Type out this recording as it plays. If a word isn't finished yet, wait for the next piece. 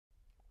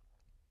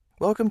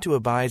Welcome to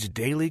Abide's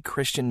Daily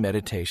Christian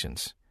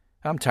Meditations.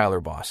 I'm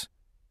Tyler Boss.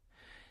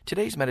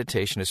 Today's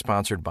meditation is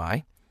sponsored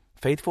by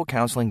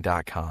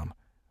FaithfulCounseling.com,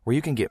 where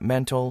you can get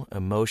mental,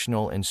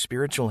 emotional, and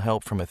spiritual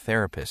help from a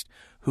therapist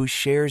who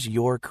shares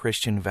your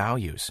Christian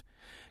values.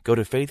 Go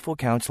to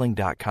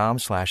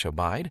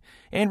FaithfulCounseling.com/abide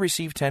and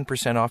receive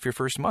 10% off your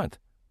first month.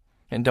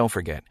 And don't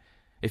forget,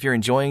 if you're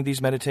enjoying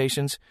these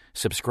meditations,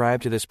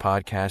 subscribe to this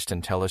podcast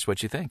and tell us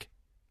what you think.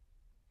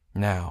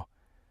 Now,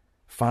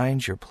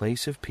 find your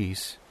place of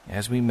peace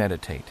as we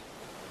meditate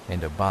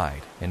and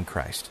abide in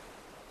Christ.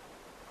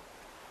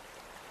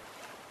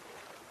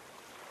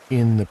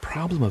 In The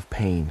Problem of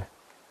Pain,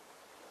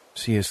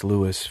 C.S.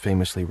 Lewis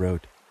famously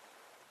wrote,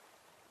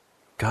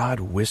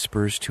 "God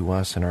whispers to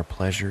us in our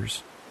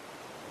pleasures,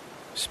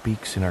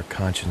 speaks in our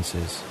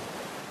consciences,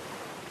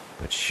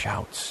 but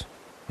shouts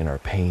in our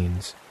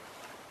pains.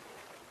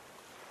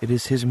 It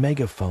is his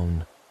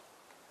megaphone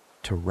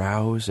to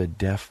rouse a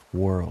deaf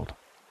world."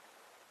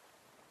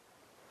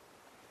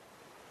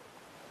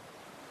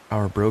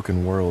 Our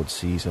broken world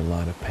sees a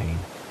lot of pain.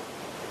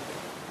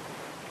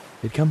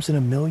 It comes in a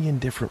million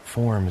different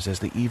forms as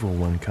the evil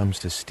one comes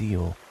to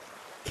steal,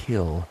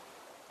 kill,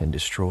 and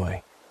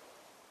destroy.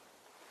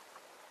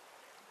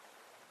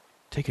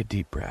 Take a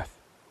deep breath.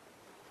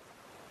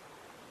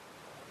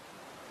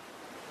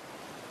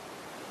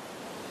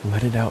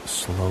 Let it out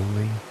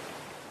slowly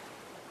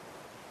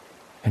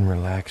and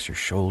relax your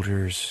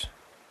shoulders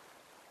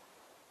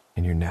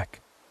and your neck.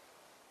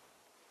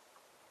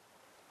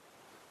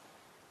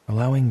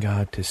 Allowing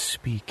God to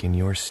speak in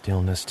your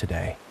stillness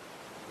today.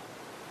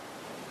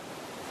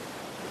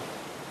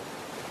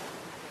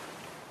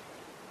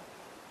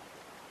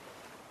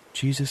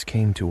 Jesus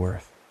came to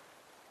earth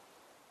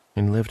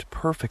and lived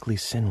perfectly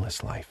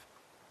sinless life.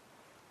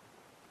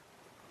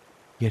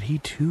 Yet he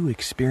too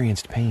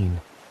experienced pain.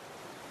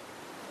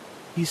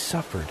 He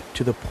suffered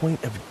to the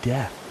point of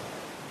death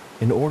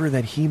in order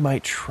that he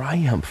might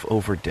triumph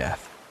over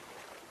death.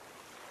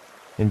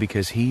 And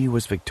because he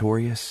was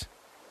victorious,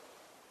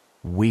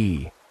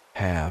 we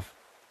have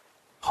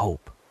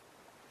hope.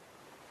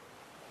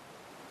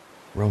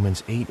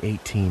 Romans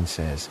 8:18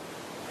 says,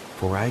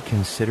 "For I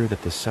consider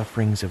that the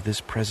sufferings of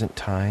this present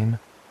time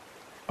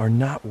are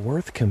not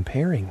worth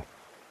comparing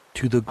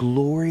to the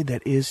glory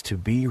that is to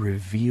be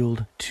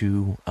revealed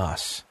to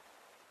us."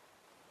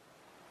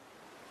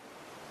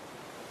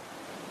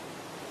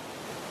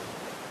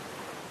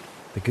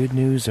 The good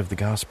news of the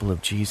gospel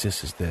of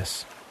Jesus is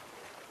this: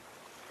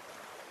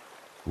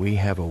 we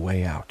have a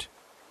way out.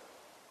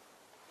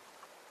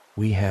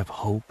 We have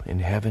hope in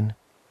heaven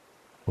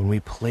when we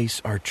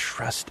place our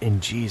trust in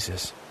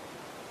Jesus.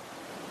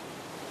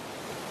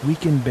 We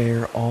can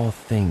bear all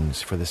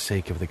things for the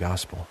sake of the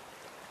gospel.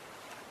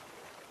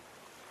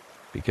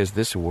 Because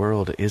this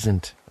world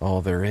isn't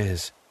all there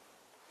is.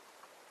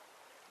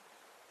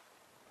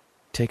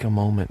 Take a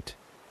moment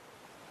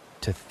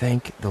to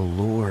thank the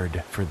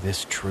Lord for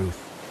this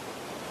truth.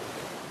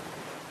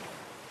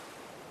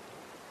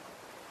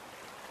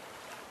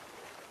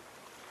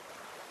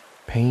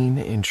 Pain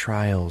and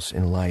trials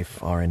in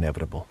life are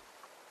inevitable.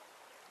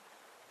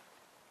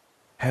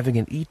 Having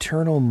an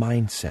eternal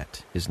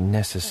mindset is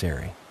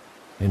necessary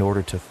in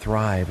order to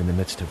thrive in the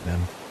midst of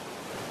them.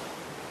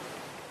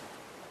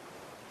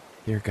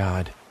 Dear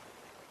God,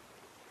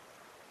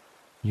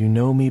 you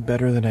know me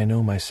better than I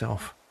know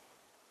myself.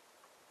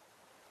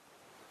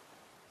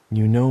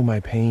 You know my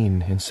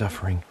pain and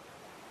suffering.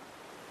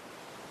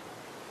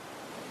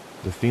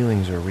 The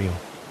feelings are real.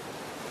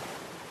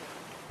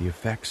 The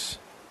effects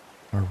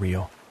are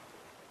real.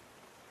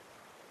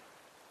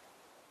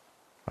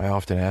 I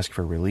often ask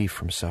for relief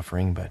from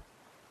suffering, but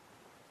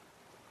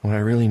what I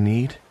really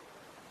need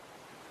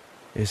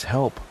is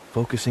help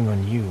focusing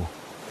on you.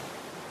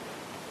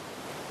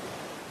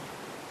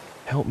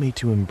 Help me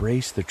to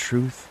embrace the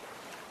truth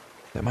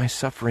that my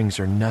sufferings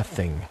are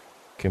nothing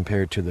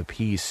compared to the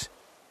peace,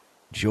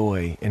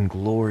 joy, and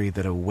glory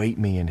that await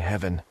me in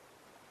heaven.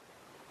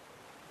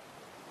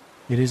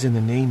 It is in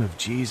the name of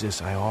Jesus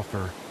I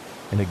offer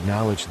and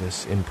acknowledge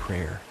this in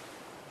prayer.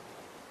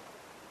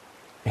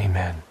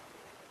 Amen.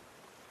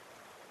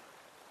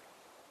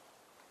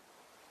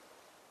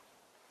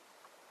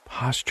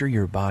 Posture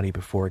your body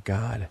before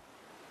God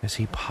as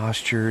he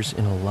postures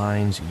and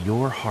aligns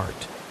your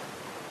heart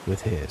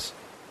with his.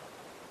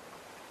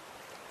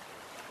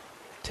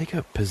 Take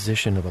a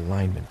position of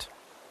alignment.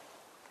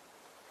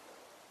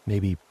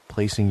 Maybe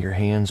placing your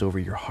hands over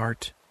your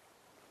heart.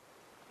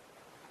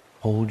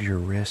 Hold your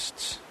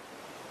wrists.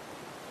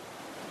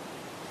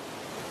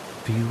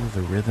 Feel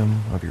the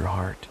rhythm of your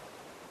heart.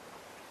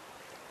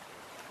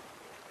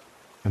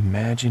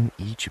 Imagine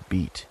each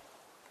beat,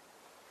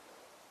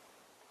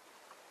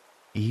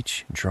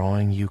 each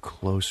drawing you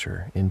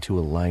closer into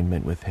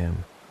alignment with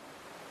him.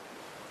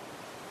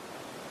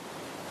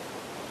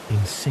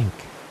 In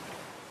sync,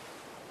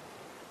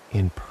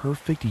 in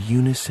perfect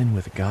unison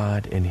with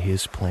God and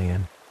his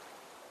plan,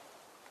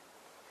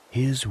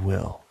 his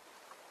will.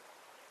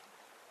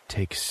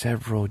 Take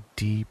several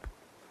deep,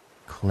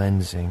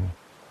 cleansing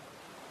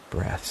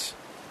breaths.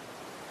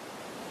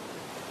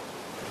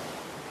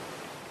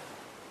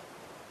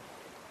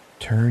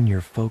 turn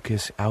your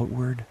focus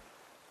outward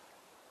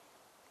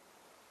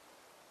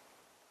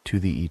to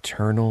the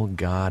eternal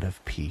God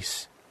of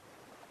peace.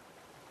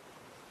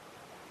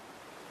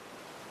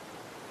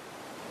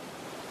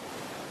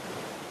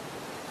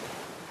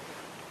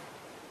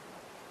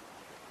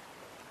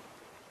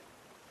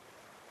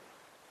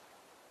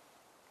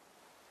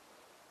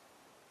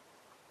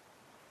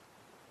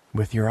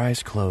 With your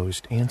eyes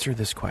closed, answer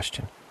this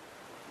question.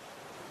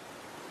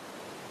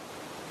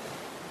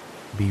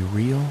 Be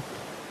real,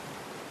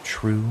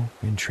 true,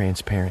 and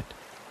transparent.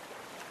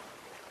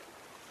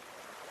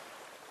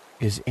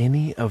 Is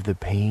any of the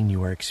pain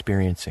you are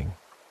experiencing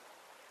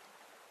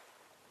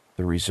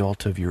the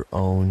result of your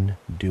own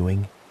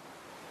doing?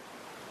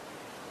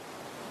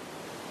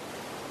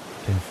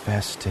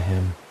 Confess to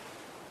Him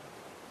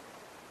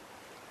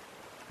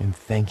and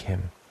thank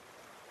Him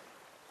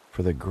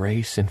for the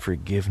grace and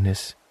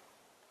forgiveness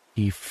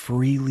He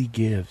freely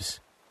gives.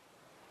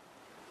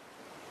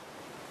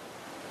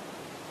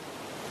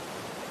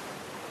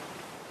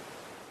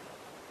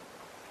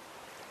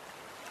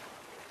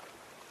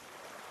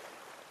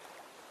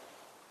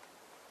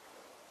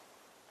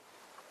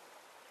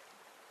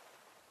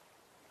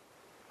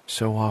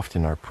 So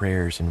often our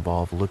prayers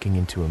involve looking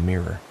into a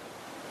mirror.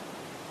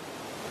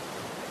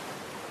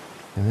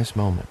 In this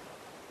moment,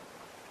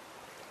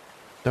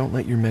 don't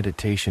let your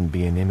meditation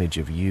be an image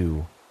of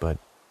you, but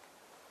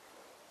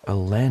a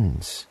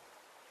lens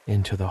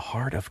into the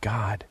heart of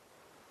God.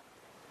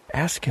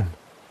 Ask Him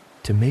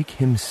to make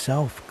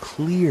Himself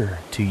clear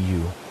to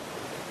you.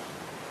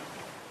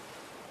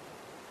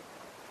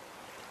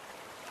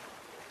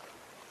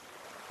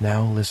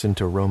 Now listen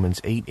to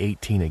Romans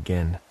 8:18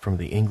 again from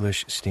the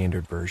English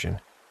Standard Version.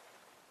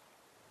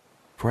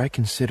 For I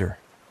consider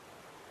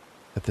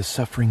that the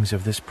sufferings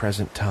of this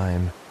present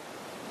time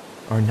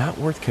are not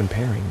worth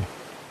comparing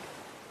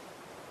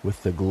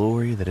with the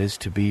glory that is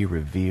to be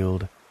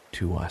revealed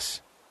to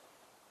us.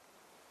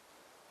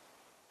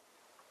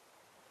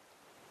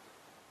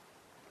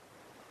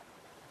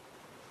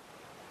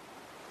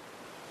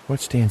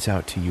 What stands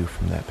out to you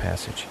from that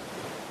passage?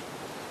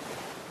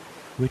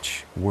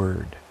 Which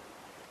word?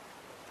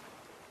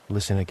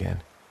 Listen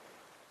again.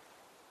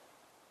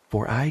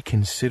 For I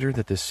consider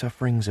that the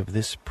sufferings of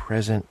this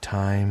present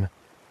time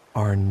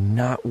are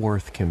not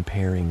worth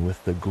comparing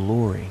with the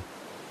glory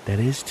that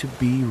is to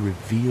be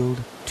revealed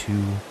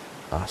to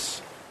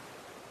us.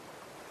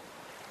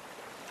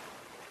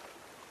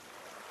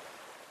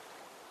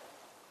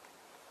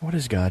 What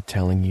is God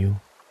telling you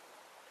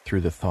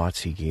through the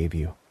thoughts He gave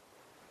you?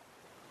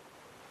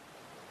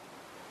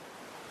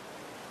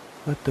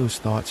 Let those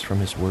thoughts from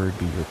His Word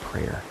be your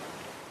prayer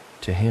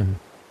to Him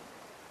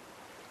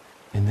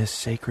in this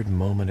sacred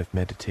moment of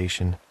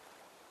meditation,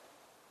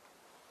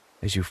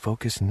 as you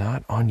focus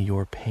not on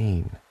your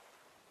pain,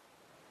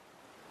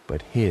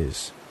 but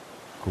His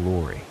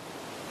glory.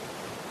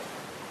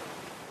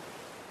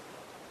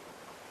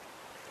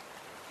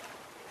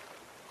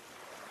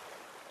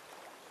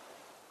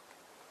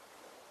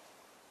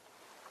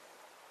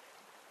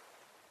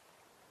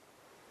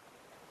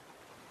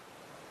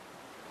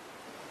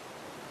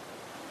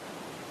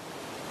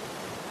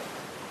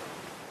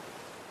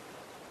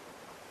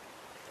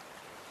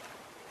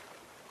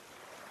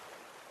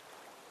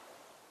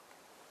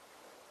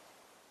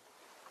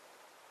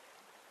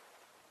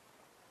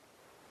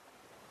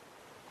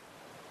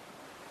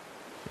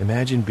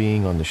 Imagine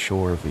being on the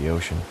shore of the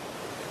ocean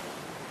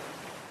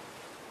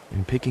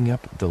and picking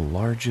up the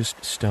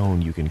largest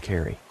stone you can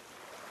carry,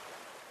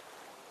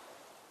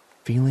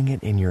 feeling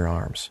it in your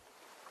arms,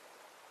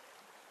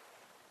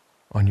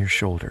 on your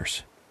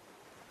shoulders,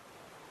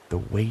 the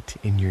weight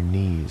in your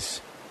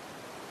knees.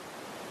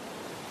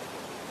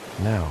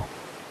 Now,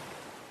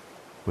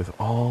 with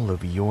all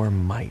of your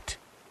might,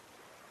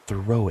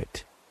 throw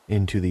it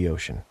into the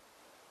ocean.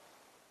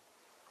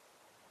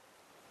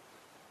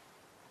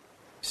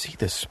 See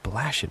the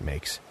splash it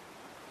makes,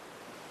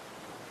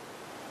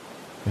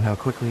 and how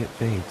quickly it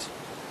fades.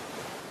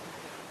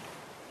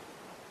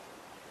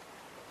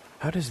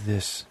 How does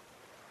this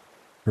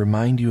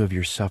remind you of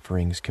your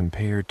sufferings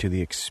compared to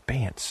the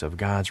expanse of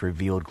God's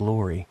revealed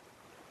glory?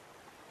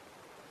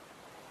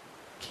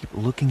 Keep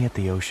looking at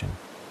the ocean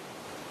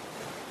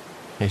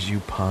as you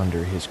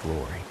ponder His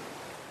glory.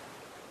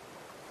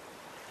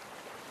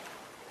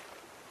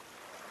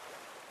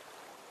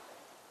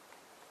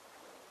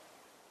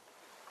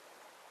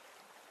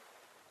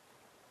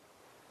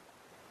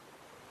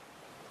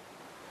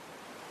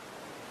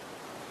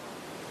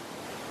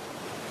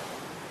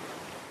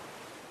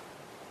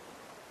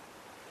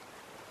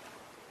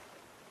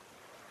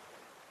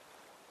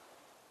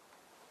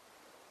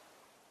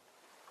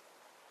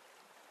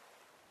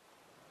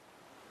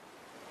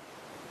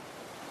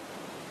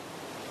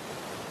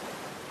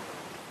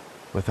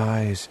 With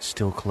eyes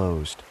still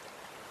closed,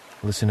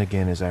 listen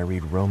again as I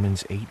read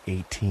Romans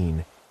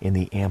 8:18 in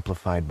the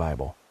Amplified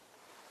Bible.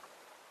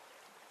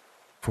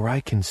 For I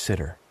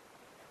consider,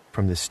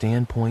 from the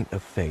standpoint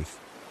of faith,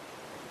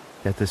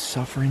 that the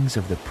sufferings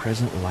of the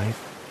present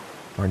life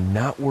are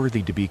not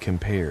worthy to be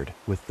compared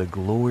with the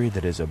glory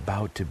that is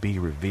about to be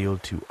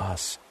revealed to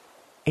us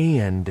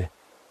and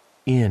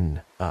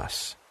in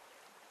us.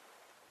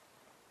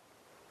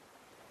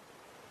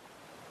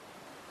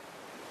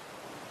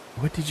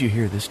 What did you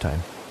hear this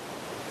time?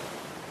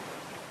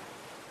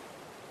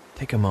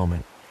 Take a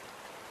moment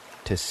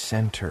to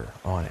center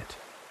on it.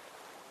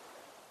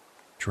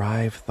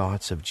 Drive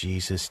thoughts of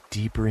Jesus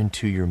deeper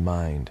into your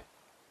mind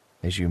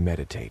as you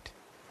meditate.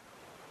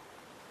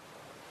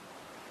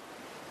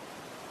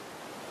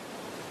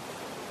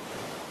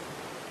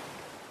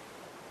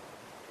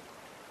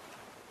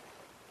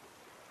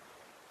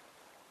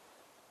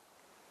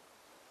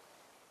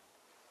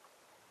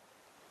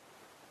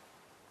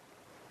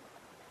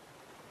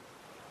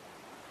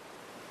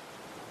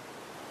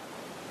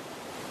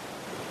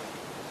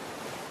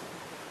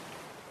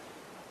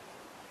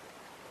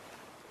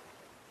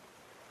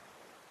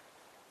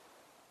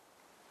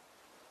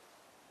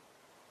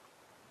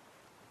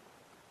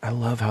 I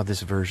love how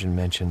this version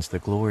mentions the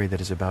glory that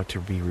is about to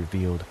be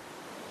revealed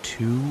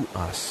to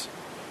us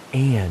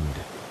and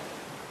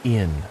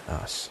in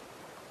us.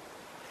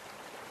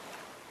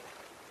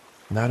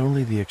 Not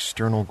only the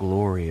external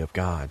glory of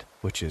God,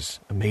 which is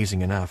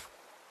amazing enough,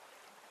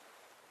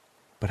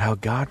 but how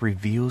God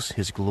reveals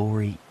His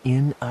glory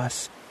in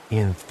us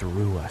and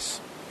through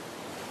us.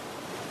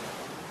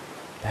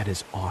 That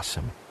is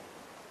awesome.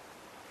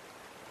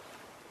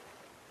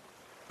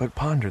 But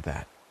ponder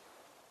that.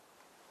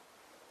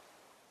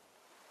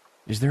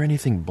 Is there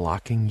anything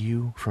blocking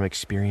you from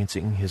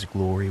experiencing His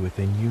glory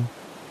within you?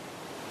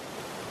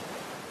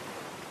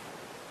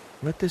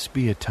 Let this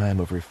be a time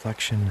of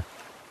reflection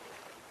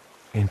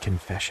and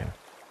confession.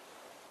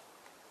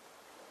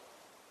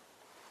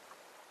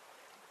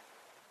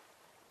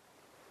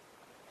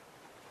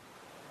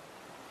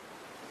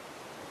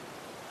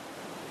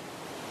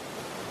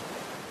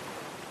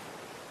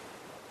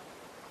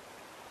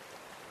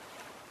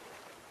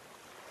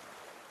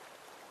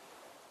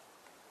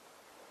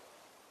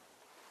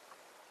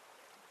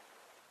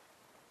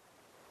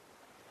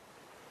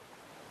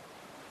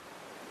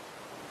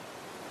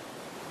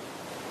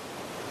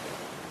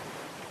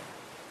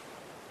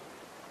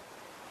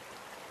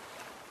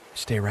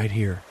 Stay right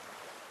here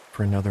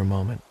for another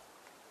moment.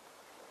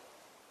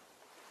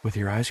 With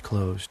your eyes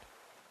closed,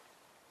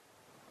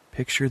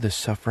 picture the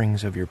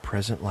sufferings of your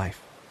present life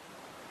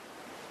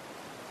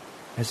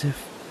as if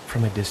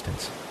from a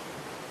distance.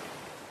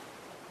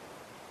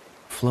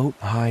 Float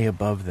high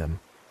above them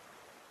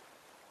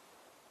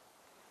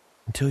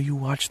until you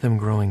watch them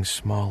growing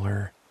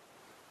smaller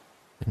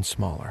and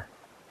smaller.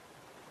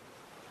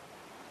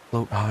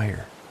 Float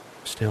higher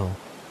still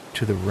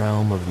to the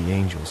realm of the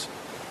angels,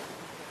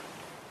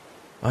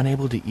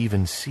 unable to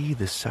even see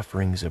the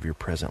sufferings of your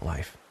present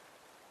life.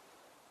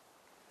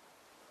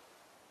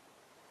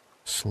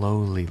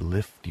 Slowly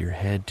lift your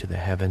head to the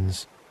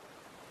heavens,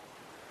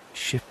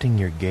 shifting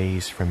your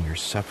gaze from your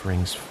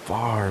sufferings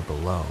far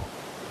below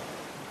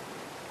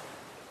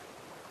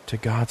to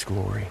God's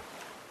glory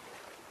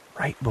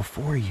right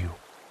before you.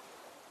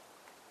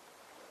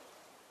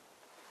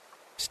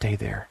 Stay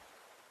there.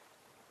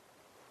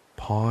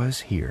 Pause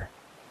here.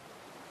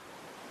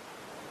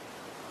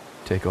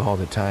 Take all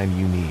the time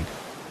you need.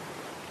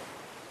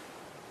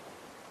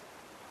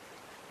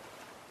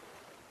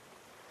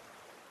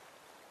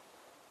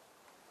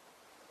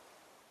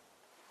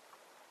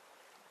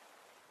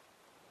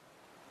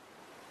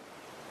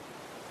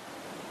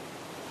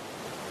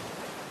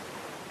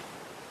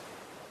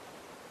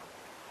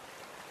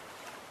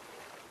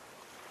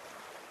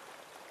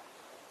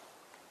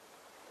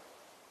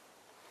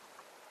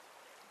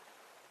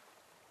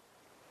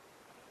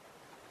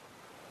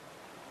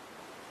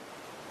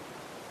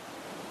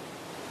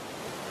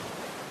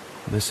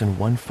 Listen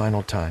one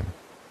final time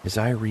as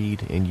I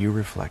read and you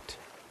reflect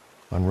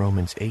on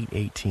Romans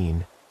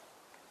 8:18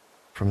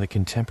 from the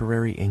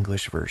Contemporary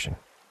English Version.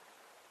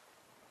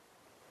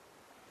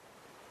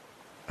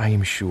 I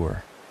am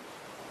sure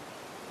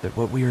that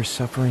what we are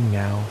suffering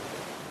now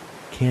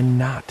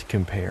cannot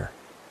compare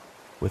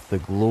with the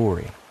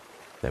glory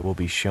that will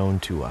be shown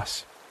to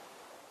us.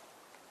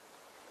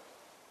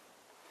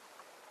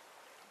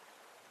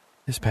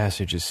 This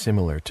passage is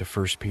similar to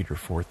 1 Peter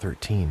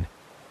 4:13.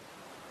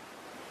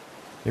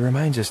 It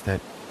reminds us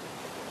that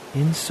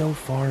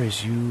insofar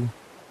as you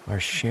are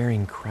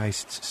sharing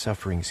Christ's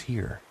sufferings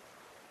here,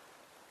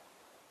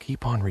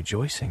 keep on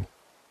rejoicing,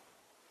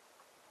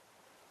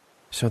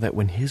 so that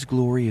when His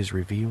glory is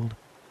revealed,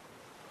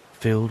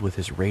 filled with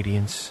His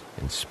radiance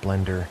and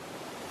splendor,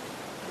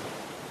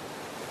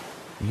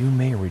 you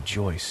may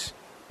rejoice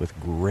with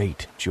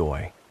great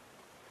joy.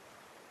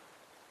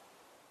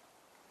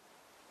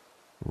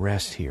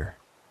 Rest here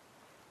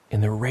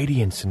in the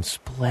radiance and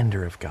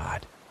splendor of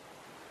God.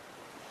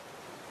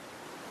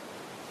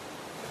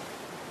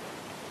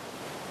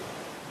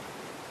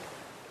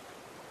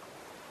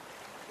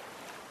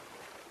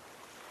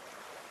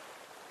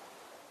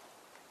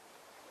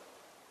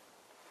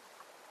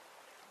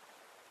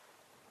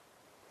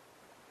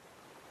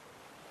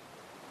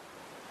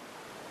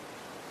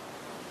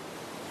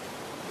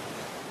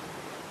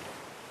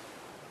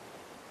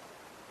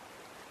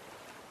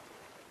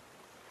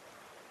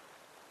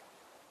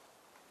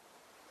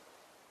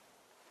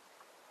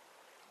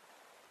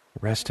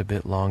 Rest a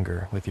bit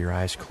longer with your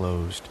eyes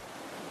closed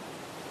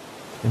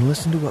and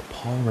listen to what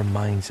Paul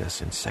reminds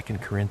us in 2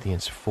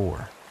 Corinthians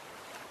 4,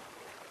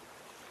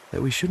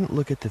 that we shouldn't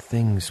look at the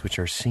things which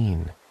are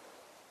seen,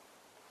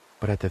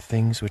 but at the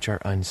things which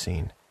are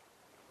unseen.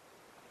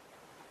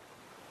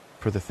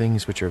 For the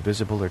things which are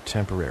visible are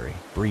temporary,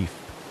 brief,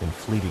 and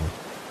fleeting.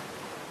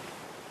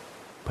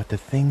 But the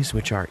things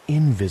which are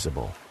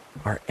invisible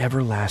are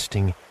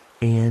everlasting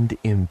and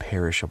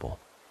imperishable.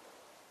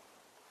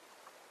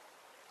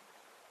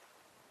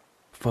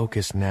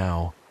 Focus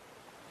now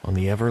on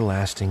the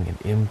everlasting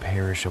and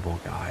imperishable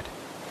God.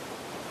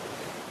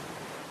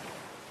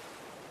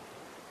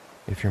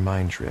 If your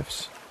mind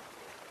drifts,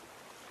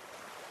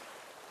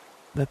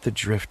 let the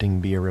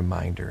drifting be a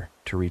reminder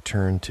to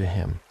return to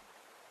Him.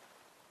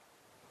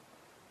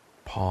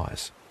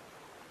 Pause,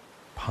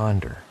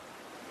 ponder,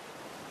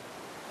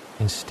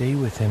 and stay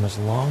with Him as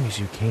long as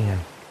you can.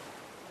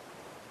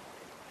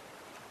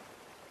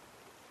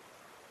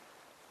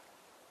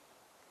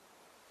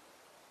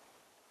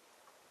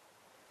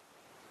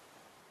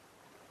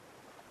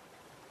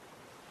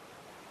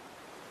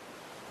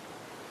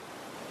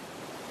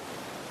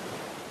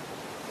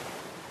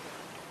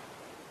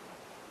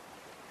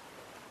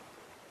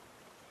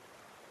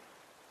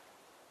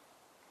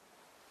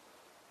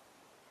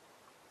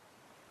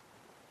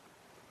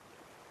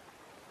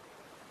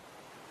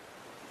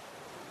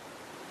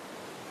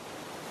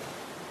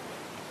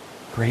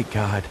 Great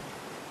God,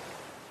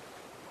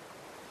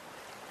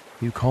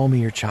 you call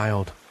me your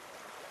child.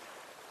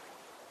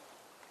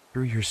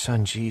 Through your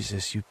Son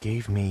Jesus, you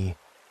gave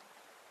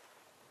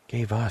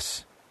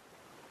us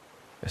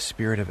a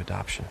spirit of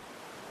adoption,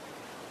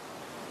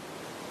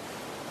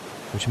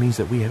 which means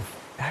that we have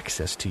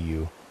access to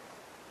you.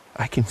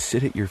 I can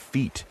sit at your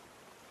feet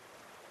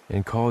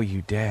and call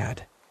you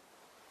Dad.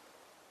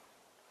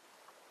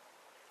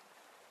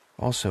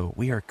 Also,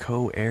 we are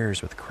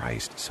co-heirs with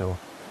Christ, so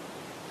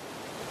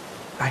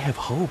I have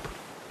hope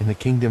in the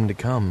kingdom to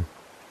come.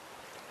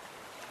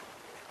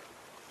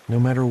 No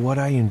matter what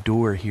I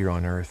endure here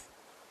on earth,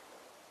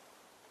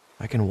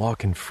 I can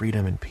walk in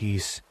freedom and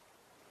peace,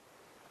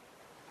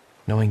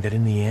 knowing that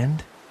in the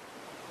end,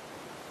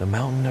 the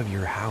mountain of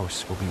your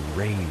house will be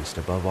raised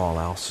above all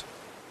else.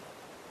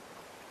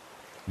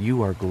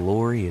 You are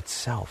glory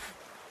itself.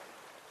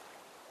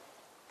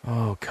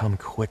 Oh, come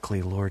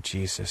quickly, Lord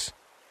Jesus.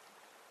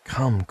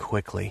 Come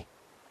quickly.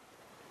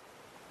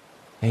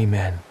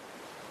 Amen.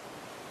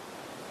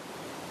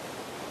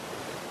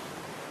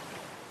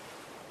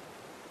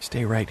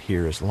 Stay right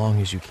here as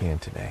long as you can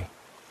today,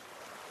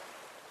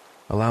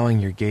 allowing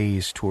your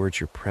gaze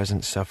towards your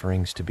present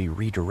sufferings to be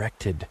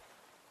redirected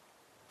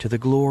to the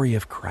glory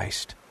of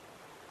Christ.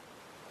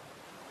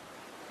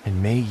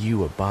 And may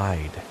you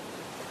abide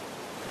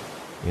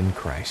in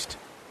Christ.